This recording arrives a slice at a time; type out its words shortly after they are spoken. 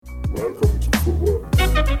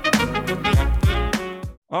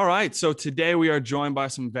right. So today we are joined by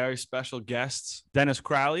some very special guests. Dennis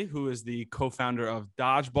Crowley, who is the co-founder of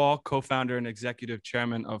Dodgeball, co-founder and executive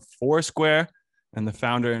chairman of Foursquare, and the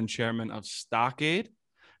founder and chairman of Stockade.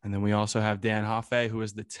 And then we also have Dan Hoffe, who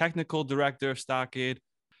is the technical director of Stockade.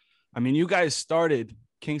 I mean, you guys started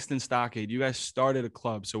Kingston Stockade. You guys started a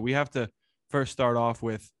club. So we have to first start off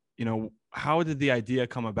with, how did the idea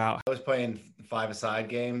come about? I was playing five-a-side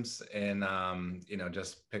games in,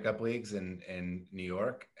 just pickup leagues in New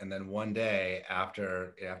York. And then one day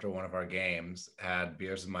after one of our games, had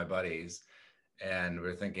beers with my buddies, and we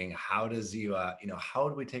were thinking, how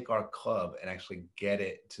do we take our club and actually get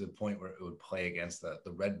it to the point where it would play against the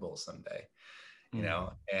Red Bull someday?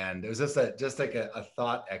 And it was just like a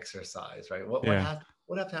thought exercise, right? What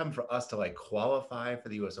have to happen for us to like qualify for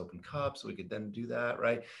the US Open Cup so we could then do that,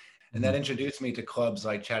 right? And that introduced me to clubs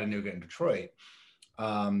like Chattanooga and Detroit,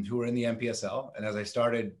 who were in the NPSL. And as I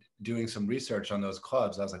started doing some research on those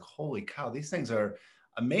clubs, I was like, holy cow, these things are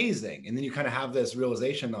amazing. And then you kind of have this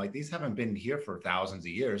realization that like, these haven't been here for thousands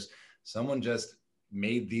of years. Someone just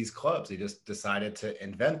made these clubs. They just decided to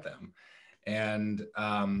invent them. And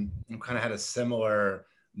I kind of had a similar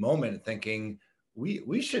moment thinking,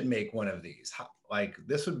 we should make one of these. Like,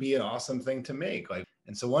 this would be an awesome thing to make.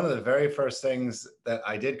 And so one of the very first things that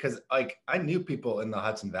I did, because like I knew people in the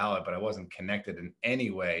Hudson Valley, but I wasn't connected in any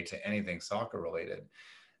way to anything soccer related,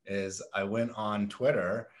 is I went on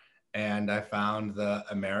Twitter and I found the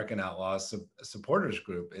American Outlaws supporters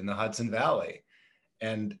group in the Hudson Valley.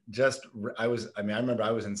 And I remember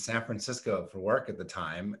I was in San Francisco for work at the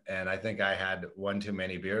time. And I think I had one too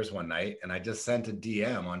many beers one night. And I just sent a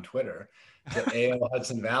DM on Twitter to AO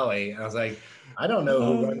Hudson Valley. And I was like, I don't know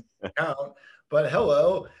who runs the account, but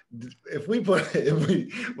hello,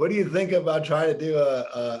 what do you think about trying to do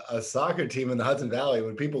a soccer team in the Hudson Valley?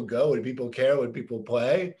 Would people go? Would people care? Would people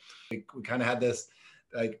play? We kind of had this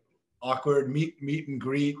like awkward meet and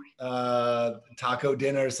greet taco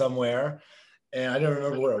dinner somewhere. And I don't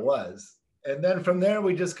remember where it was. And then from there,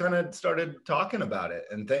 we just kind of started talking about it.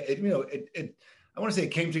 And I want to say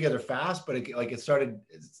it came together fast, but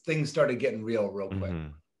things started getting real quick.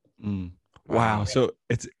 Mm-hmm. Mm. Wow. So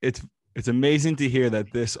it's amazing to hear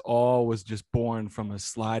that this all was just born from a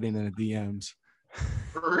sliding in the DMs.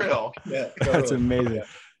 For real. Yeah, that's amazing. Yeah.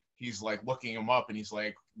 He's like looking him up and he's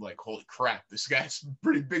like, holy crap, this guy's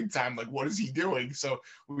pretty big time. Like, what is he doing? So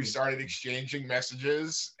we started exchanging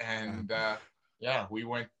messages and we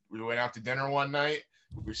went out to dinner one night.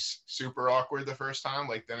 It was super awkward the first time,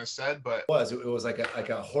 like Dennis said, but it was like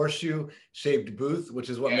a horseshoe shaped booth, which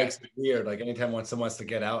is what makes it weird. Like anytime someone wants to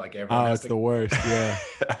get out, like everyone has it's the worst. Yeah.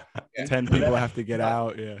 10 people have to get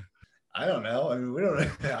out. Yeah. I don't know. I mean,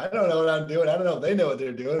 I don't know what I'm doing. I don't know if they know what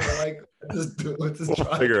they're doing, but like, let's just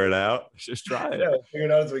try. Figure it out. Just try it. Yeah, figure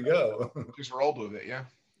it out as we go. Just rolled with it. Yeah.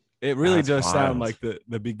 It really does sound like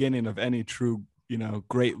the beginning of any true,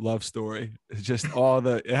 great love story. It's just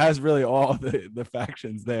it has really all the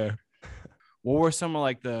factions there. What were some of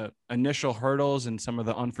like the initial hurdles and some of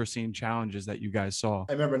the unforeseen challenges that you guys saw?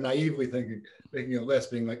 I remember naively making a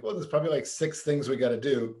list, being like, well, there's probably like 6 things we got to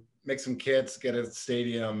do. Make some kits, get a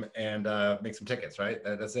stadium, and make some tickets, right?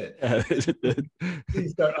 That's it. You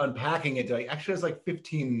start unpacking it. Actually, there's like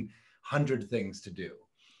 1,500 things to do.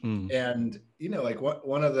 Mm. And, like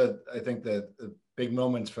one of I think the big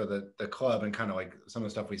moments for the club and kind of like some of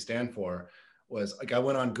the stuff we stand for was like, I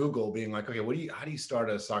went on Google being like, okay, how do you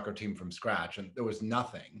start a soccer team from scratch? And there was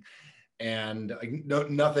nothing. And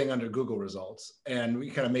nothing under Google results. And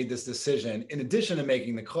we kind of made this decision, in addition to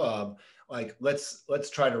making the club, like, let's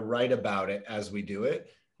try to write about it as we do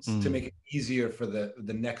it to make it easier for the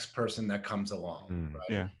next person that comes along. Right?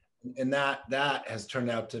 Yeah. And that has turned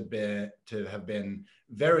out to have been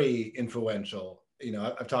very influential.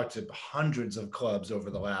 I've talked to hundreds of clubs over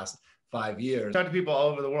the last 5 years. I talked to people all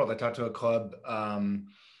over the world. I talked to a club,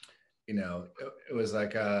 it was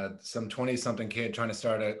like some 20-something kid trying to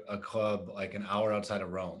start a club like an hour outside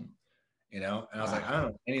of Rome, and I was like, I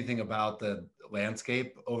don't know anything about the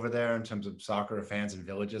landscape over there in terms of soccer fans and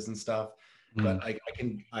villages and stuff, but I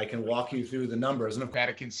can walk you through the numbers. And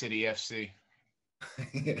Vatican City FC.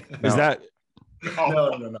 Is that?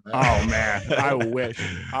 No. Oh man, I wish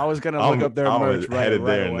I was gonna look up their merch right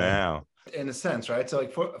there away. Now. In a sense, right? So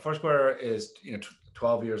like Foursquare is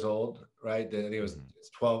 12 years old, right? I think it's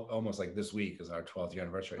 12, almost like this week is our 12th year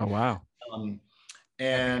anniversary. Oh wow.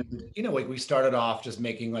 And like we started off just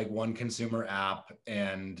making like one consumer app,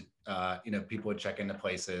 and people would check into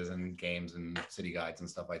places and games and city guides and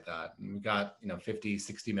stuff like that. And we got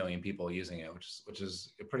 50-60 million people using it, which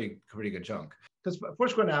is a pretty good chunk. Because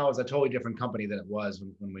Foursquare now is a totally different company than it was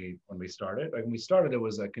when we started. Like when we started, it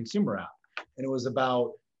was a consumer app, and it was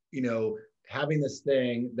about having this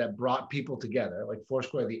thing that brought people together, like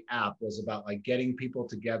Foursquare, the app was about like getting people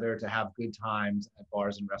together to have good times at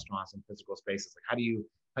bars and restaurants and physical spaces. Like how do you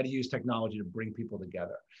use technology to bring people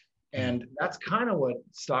together? And that's kind of what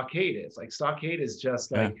Stockade is. Like Stockade is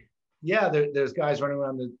just like, there's guys running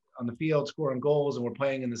around on the field scoring goals and we're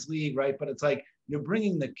playing in this league, right? But it's like you're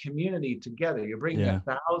bringing the community together. You're bringing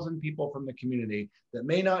 1,000 people from the community that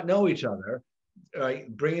may not know each other, right?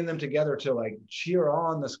 Bringing them together to like cheer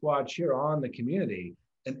on the squad, cheer on the community.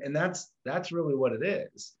 And that's really what it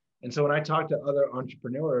is. And so when I talk to other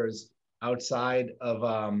entrepreneurs outside of,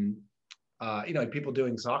 people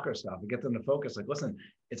doing soccer stuff, I get them to focus like, listen,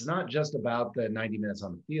 it's not just about the 90 minutes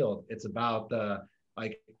on the field. It's about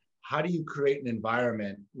how do you create an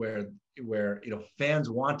environment where fans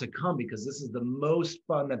want to come because this is the most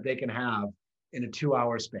fun that they can have in a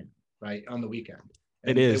 2-hour span, right, on the weekend.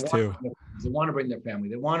 And it is too. They want to bring their family.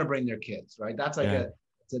 They want to bring their kids, right? That's like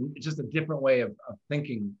it's just a different way of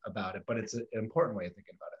thinking about it, but it's an important way of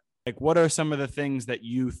thinking about it. Like, what are some of the things that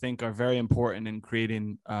you think are very important in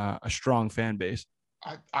creating a strong fan base?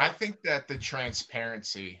 I think that the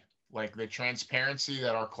transparency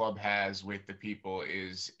that our club has with the people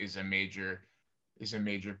is a major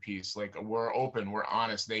piece. Like we're open, we're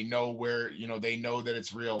honest. They know they know that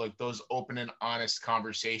it's real. Like those open and honest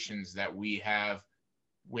conversations that we have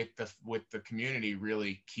with the community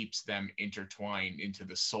really keeps them intertwined into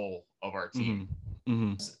the soul of our team.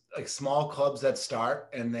 Like small clubs that start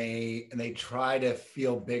and they try to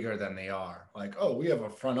feel bigger than they are. Like, oh, we have a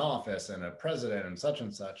front office and a president and such.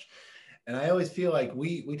 And I always feel like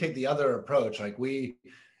we take the other approach. Like we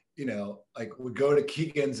go to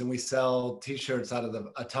Keegan's and we sell T-shirts out of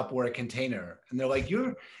a Tupperware container. And they're like,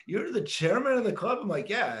 you're the chairman of the club? I'm like,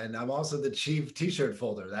 yeah. And I'm also the chief T-shirt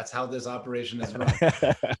folder. That's how this operation is run.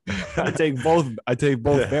 I take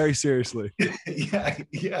both very seriously.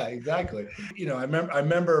 Yeah, exactly. I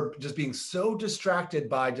remember just being so distracted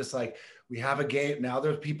by just like, we have a game. Now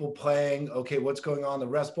there's people playing. Okay, what's going on? The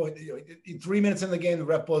ref boy, 3 minutes in the game, the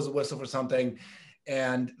ref blows a whistle for something.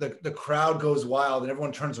 And the crowd goes wild and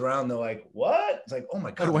everyone turns around. And they're like, what? It's like, oh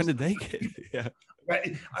my God. When did they get it? Yeah.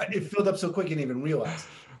 Right. It filled up so quick you didn't even realize.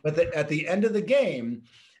 But at the end of the game,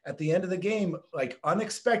 like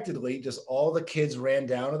unexpectedly, just all the kids ran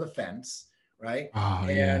down to the fence. Right. Oh,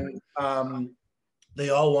 and they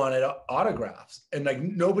all wanted autographs and like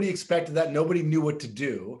nobody expected that. Nobody knew what to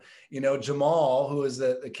do. Jamal, who was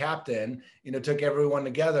the captain, took everyone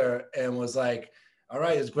together and was like, all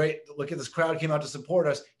right, it's great. Look at this crowd came out to support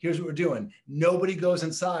us. Here's what we're doing. Nobody goes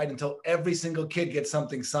inside until every single kid gets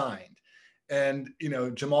something signed. And,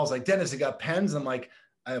 Jamal's like, Dennis, you got pens? I'm like,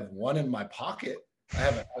 I have one in my pocket. I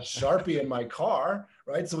have a Sharpie in my car,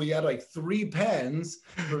 right? So we had like 3 pens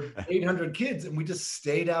for 800 kids and we just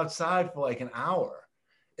stayed outside for like an hour.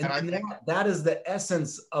 And that is the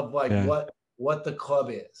essence of like what the club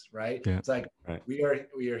is, right? Yeah. It's like we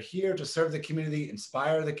are here to serve the community,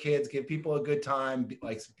 inspire the kids, give people a good time,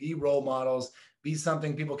 be role models, be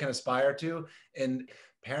something people can aspire to. And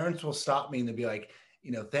parents will stop me and they'll be like,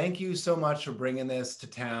 thank you so much for bringing this to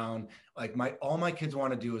town. Like all my kids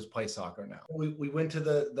want to do is play soccer now. We went to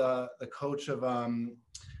the coach of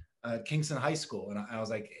Kingston High School. And I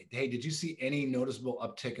was like, hey, did you see any noticeable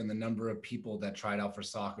uptick in the number of people that tried out for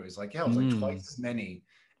soccer? He's like, yeah, it was like twice as many.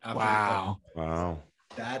 Wow.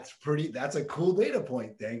 That's a cool data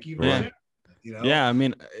point. Thank you. Yeah. I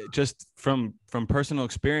mean, just from personal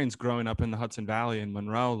experience growing up in the Hudson Valley in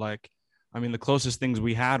Monroe, like, I mean, the closest things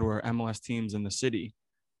we had were MLS teams in the city.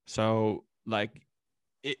 So like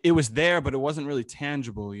it was there, but it wasn't really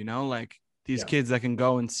tangible, like these kids that can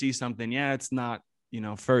go and see something. Yeah. It's not,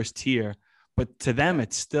 first tier, but to them,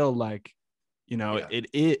 it's still like, it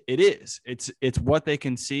is. It's what they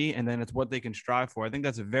can see, and then it's what they can strive for. I think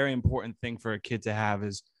that's a very important thing for a kid to have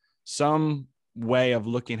is some way of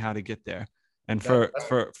looking how to get there. And for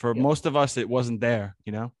most of us, it wasn't there,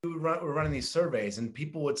 We're running these surveys and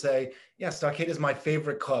people would say, yeah, Stockade is my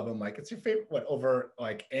favorite club. I'm like, it's your favorite, what, over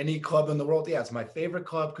like any club in the world? Yeah, it's my favorite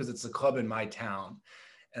club because it's the club in my town.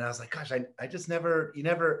 And I was like, gosh, I just you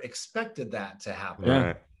never expected that to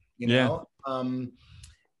happen. Yeah.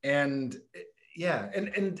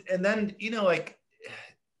 And then, like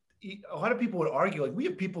a lot of people would argue, like we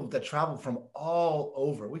have people that travel from all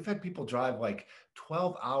over. We've had people drive like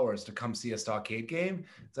 12 hours to come see a Stockade game.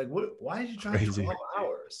 It's like, why did you drive 12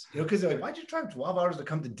 hours? Because they're like, why'd you drive 12 hours to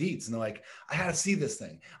come to Dietz? And they're like, I had to see this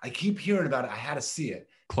thing. I keep hearing about it. I had to see it.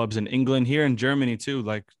 Clubs in England, here in Germany too.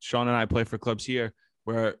 Like Sean and I play for clubs here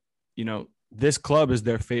where, this club is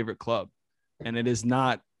their favorite club. And it is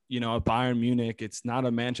not, a Bayern Munich. It's not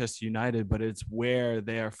a Manchester United, but it's where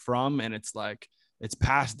they are from. And it's like, it's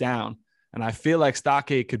passed down. And I feel like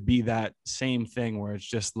Stockade could be that same thing where it's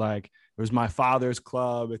just like, it was my father's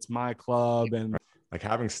club, it's my club. And like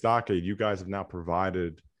having Stockade, you guys have now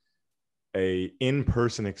provided a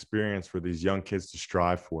in-person experience for these young kids to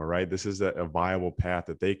strive for, right? This is a viable path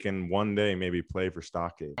that they can one day maybe play for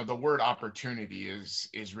Stockade. The word opportunity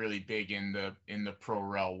is really big in the pro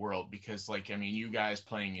rel world, because like, I mean, you guys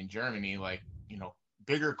playing in Germany, like, you know,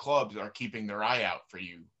 bigger clubs are keeping their eye out for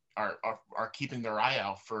you, are keeping their eye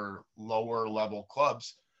out for lower level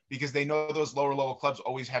clubs, because they know those lower level clubs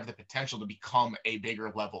always have the potential to become a bigger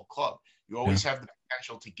level club. You always have the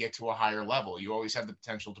potential to get to a higher level. You always have the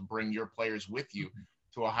potential to bring your players with you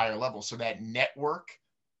to a higher level. So that network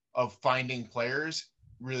of finding players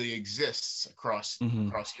really exists across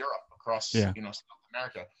Europe, across you know, South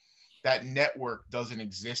America. That network doesn't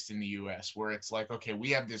exist in the US, where it's like, okay, we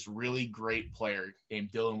have this really great player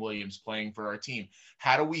named Dylan Williams playing for our team.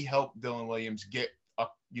 How do we help Dylan Williams get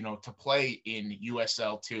up, you know, to play in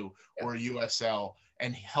USL 2 or USL,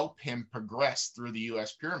 and help him progress through the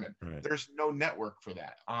US pyramid? Right. There's no network for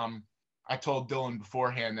that. I told Dylan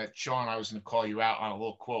beforehand that, Sean, I was going to call you out on a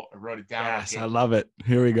little quote. I wrote it down. yes, I love it.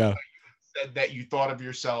 Here we go. Said that you thought of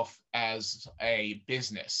yourself as a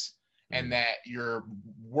business, and that your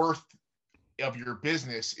worth of your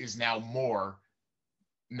business is now more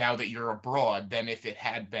now that you're abroad than if it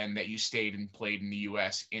had been that you stayed and played in the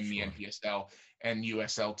US in the NPSL and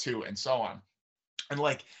USL 2 and so on. And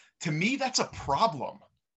like, to me, that's a problem.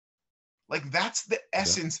 Like, that's the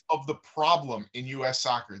essence of the problem in US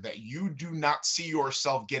soccer, that you do not see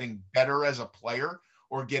yourself getting better as a player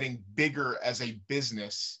or getting bigger as a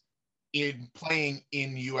business in playing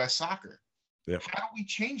in US soccer. Yep. How do we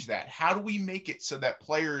change that? How do we make it so that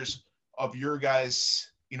players of your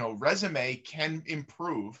guys', you know, resume can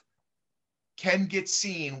improve, can get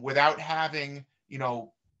seen without having, you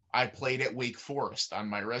know, I played at Wake Forest on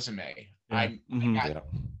my resume. I got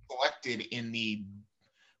selected in the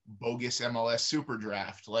bogus MLS Super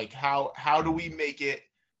Draft. Like, how do we make it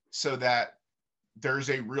so that there's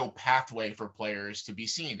a real pathway for players to be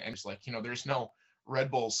seen? And it's like, you know, there's no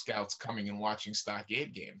Red Bull scouts coming and watching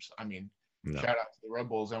Stockade games. I mean, shout out to the Red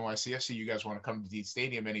Bulls NYCFC. You guys want to come to Deed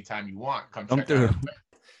Stadium anytime you want. Come check it out.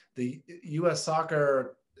 The U.S.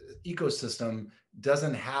 soccer ecosystem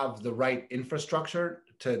doesn't have the right infrastructure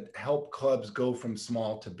to help clubs go from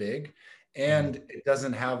small to big, and it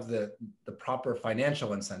doesn't have the proper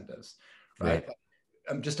financial incentives, right?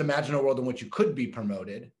 Just imagine a world in which you could be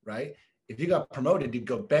promoted, right? If you got promoted, you'd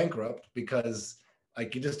go bankrupt because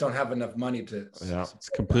like you just don't have enough money to. It's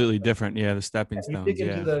completely different. Yeah, the stepping stones. You dig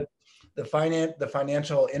into the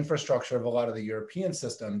financial infrastructure of a lot of the European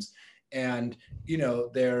systems, and you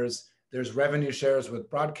know there's revenue shares with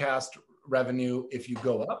broadcast revenue if you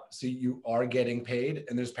go up, so you are getting paid,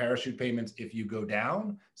 and there's parachute payments if you go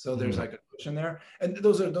down, so there's like a cushion there, and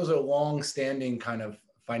those are long-standing kind of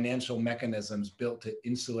financial mechanisms built to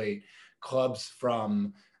insulate clubs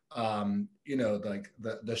from you know, like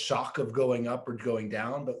the shock of going up or going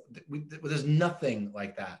down, but there's nothing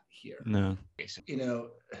like that here. No. You know,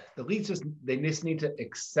 the leagues just need to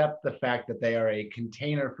accept the fact that they are a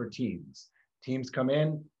container for teams. Teams come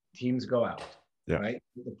in, teams go out. Yeah. Right.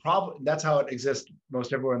 The problem, that's how it exists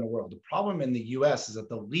most everywhere in the world. The problem in the US is that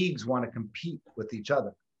the leagues want to compete with each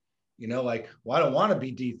other. You know, like, well, I don't want to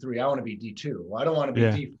be D3, I want to be D2. Well, I don't want to be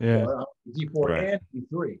D4, I want to be D4 and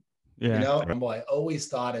D3. Yeah. You know, and I always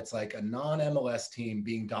thought it's like a non-MLS team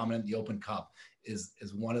being dominant in the Open Cup is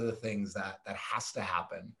one of the things that has to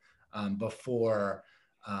happen before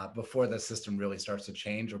the system really starts to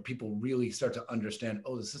change, or people really start to understand,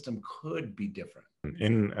 oh, the system could be different.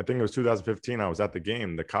 I think it was 2015, I was at the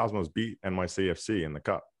game. The Cosmos beat NYCFC in the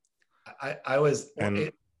Cup. I was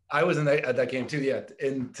in at that game too,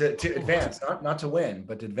 to advance, not to win,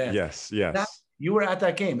 but to advance. Yes. You were at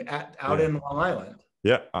that game out in Long Island.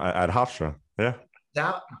 Yeah, at Hofstra. Yeah.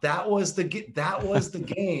 That was the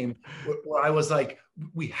game where I was like,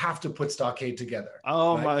 we have to put Stockade together.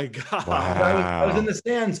 Oh my God! Wow. I was in the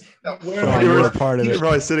stands. You were part of it. You were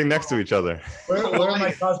probably sitting next to each other. Wearing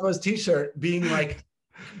my Cosmos T-shirt, being like,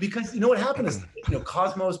 because you know what happened is, you know,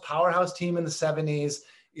 Cosmos powerhouse team in the 70s,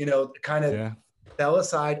 you know, kind of fell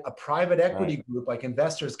aside. A private equity group, like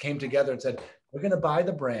investors, came together and said, we're going to buy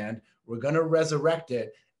the brand, we're going to resurrect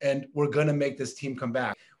it, and we're going to make this team come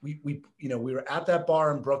back. We were at that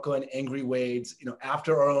bar in Brooklyn, Angry Wade's, you know,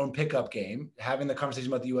 after our own pickup game, having the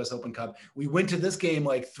conversation about the US Open Cup. We went to this game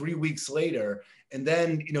like 3 weeks later. And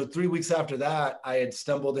then, you know, 3 weeks after that, I had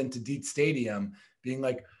stumbled into Deet Stadium being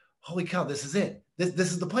like, holy cow, this is it.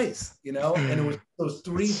 This is the place, you know? And it was those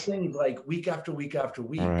three things like week after week after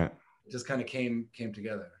week, just kind of came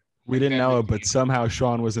together. We didn't know it, but somehow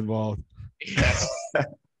Sean was involved. Yes.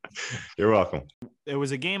 You're welcome. It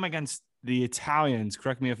was a game against the Italians,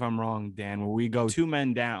 correct me if I'm wrong, Dan, where we go 2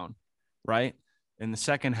 men down, right? In the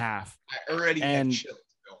second half. I already had chills.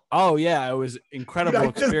 Oh, yeah, it was incredible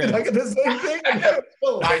experience. I got the same thing. I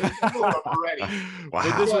feel it already.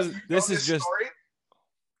 Wow. This is just.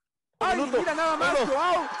 Ay, mira nada más,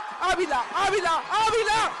 Joao. Ávila, Ávila,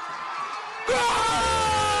 Ávila.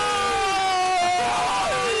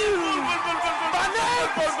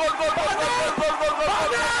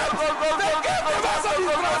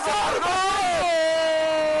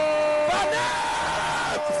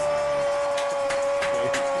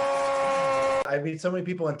 I meet so many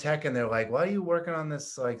people in tech and they're like, why are you working on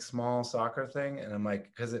this like small soccer thing? And I'm like,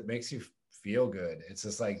 because it makes you feel good. It's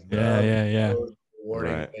just like Yeah. most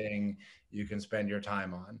rewarding Right. thing you can spend your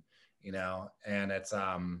time on, and it's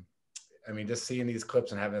just seeing these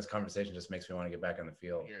clips and having this conversation just makes me want to get back on the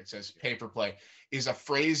field. Here it says paper play is a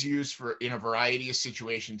phrase used for in a variety of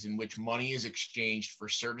situations in which money is exchanged for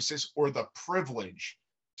services or the privilege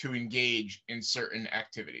to engage in certain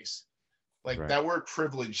activities. Like Right. that word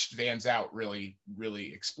privilege stands out really,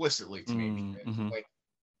 really explicitly to me. Because, like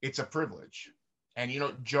it's a privilege. And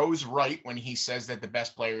Joe's right when he says that the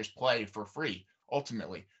best players play for free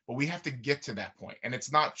ultimately, but we have to get to that point. And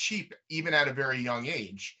it's not cheap, even at a very young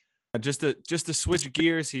age. Just to switch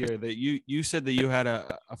gears here, that you said that you had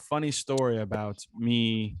a funny story about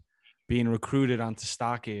me being recruited onto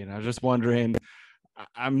Stockade. And I was just wondering,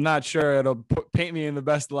 I'm not sure it'll paint me in the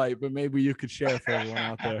best light, but maybe you could share for everyone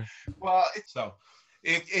out there. Well,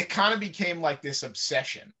 it kind of became like this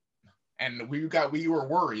obsession, and we were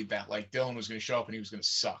worried that like Dylan was going to show up and he was going to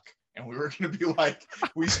suck, and we were going to be like,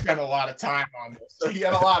 we spent a lot of time on this, so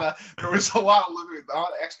there was a lot of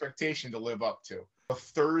expectation to live up to. A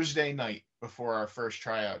Thursday night before our first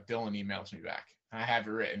tryout, Dylan emails me back. I have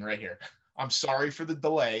it written right here. I'm sorry for the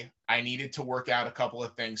delay. I needed to work out a couple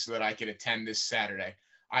of things so that I could attend this Saturday.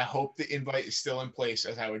 I hope the invite is still in place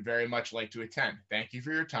as I would very much like to attend. Thank you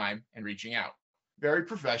for your time and reaching out. Very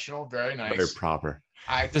professional, very nice. Very proper.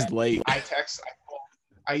 Just late. I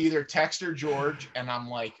either text or George and I'm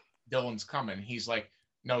like, Dylan's coming. He's like,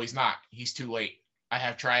 no, he's not. He's too late. I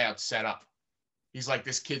have tryouts set up. He's like,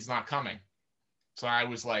 this kid's not coming. So I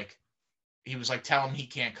was like, he was like, tell him he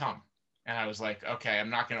can't come. And I was like, okay,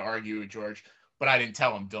 I'm not going to argue with George, but I didn't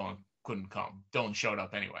tell him Dylan couldn't come. Dylan showed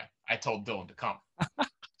up anyway. I told Dylan to come.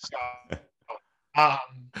 So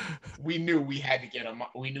we knew we had to get him.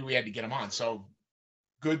 We knew we had to get him on. So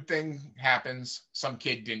good thing happens. Some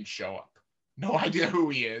kid didn't show up. No idea who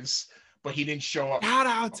he is, but he didn't show up. Shout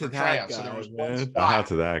out to that guy, So there was man. one Shout spot. out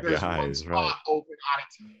to that There's guy. one He's spot right. open on a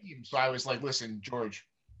team. So I was like, listen, George,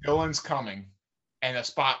 Dylan's coming and a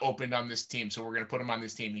spot opened on this team. So we're going to put him on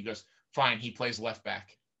this team. He goes, fine. He plays left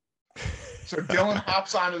back. So Dylan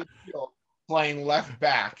hops onto the field playing left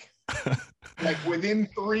back. Like within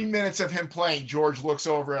 3 minutes of him playing, George looks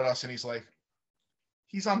over at us and he's like,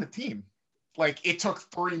 he's on the team. Like it took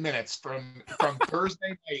 3 minutes from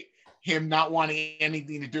Thursday night, him not wanting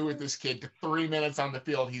anything to do with this kid, to 3 minutes on the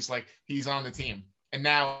field. He's like, he's on the team. And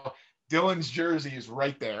now Dylan's jersey is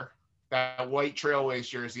right there. That white Trailways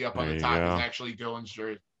jersey up on There the you top go. is actually Dylan's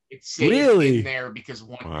jersey. It's saved Really? in there because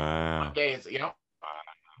one day it's,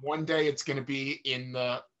 one day it's going to be in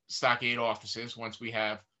the Stockade offices once we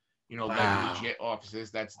have, like Wow. legit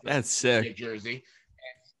offices. That's sick. legit jersey. And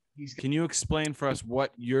he's Can you explain for us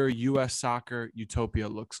what your U.S. soccer utopia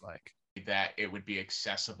looks like? that it would be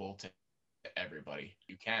accessible to everybody.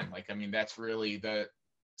 You can, that's really the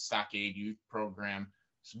Stockade Youth Program's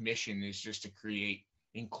mission, is just to create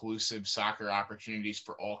inclusive soccer opportunities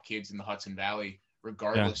for all kids in the Hudson Valley,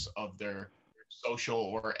 regardless of their social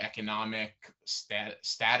or economic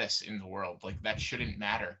status in the world. Like that shouldn't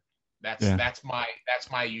matter. That's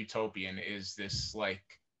my utopian, is this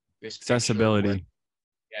this Accessibility. picture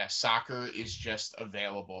where, soccer is just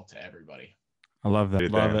available to everybody. I love that.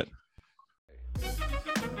 Right Love there. it.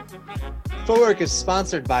 Footwork is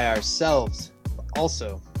sponsored by ourselves, but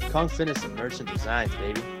also Kong Fitness and Merchant Designs,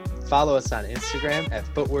 baby. Follow us on Instagram at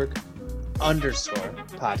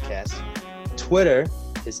footwork_podcast. Twitter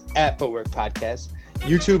is at Footwork Podcast.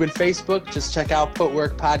 YouTube and Facebook, just check out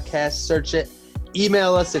Footwork Podcast, search it.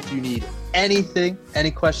 Email us if you need anything, any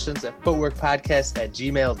questions at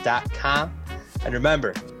footworkpodcast@gmail.com. And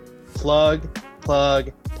remember, plug,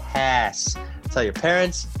 pass. Tell your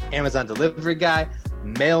parents, Amazon delivery guy,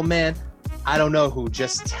 mailman, I don't know who,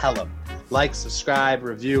 just tell them. Like, subscribe,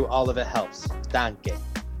 review, all of it helps. Danke.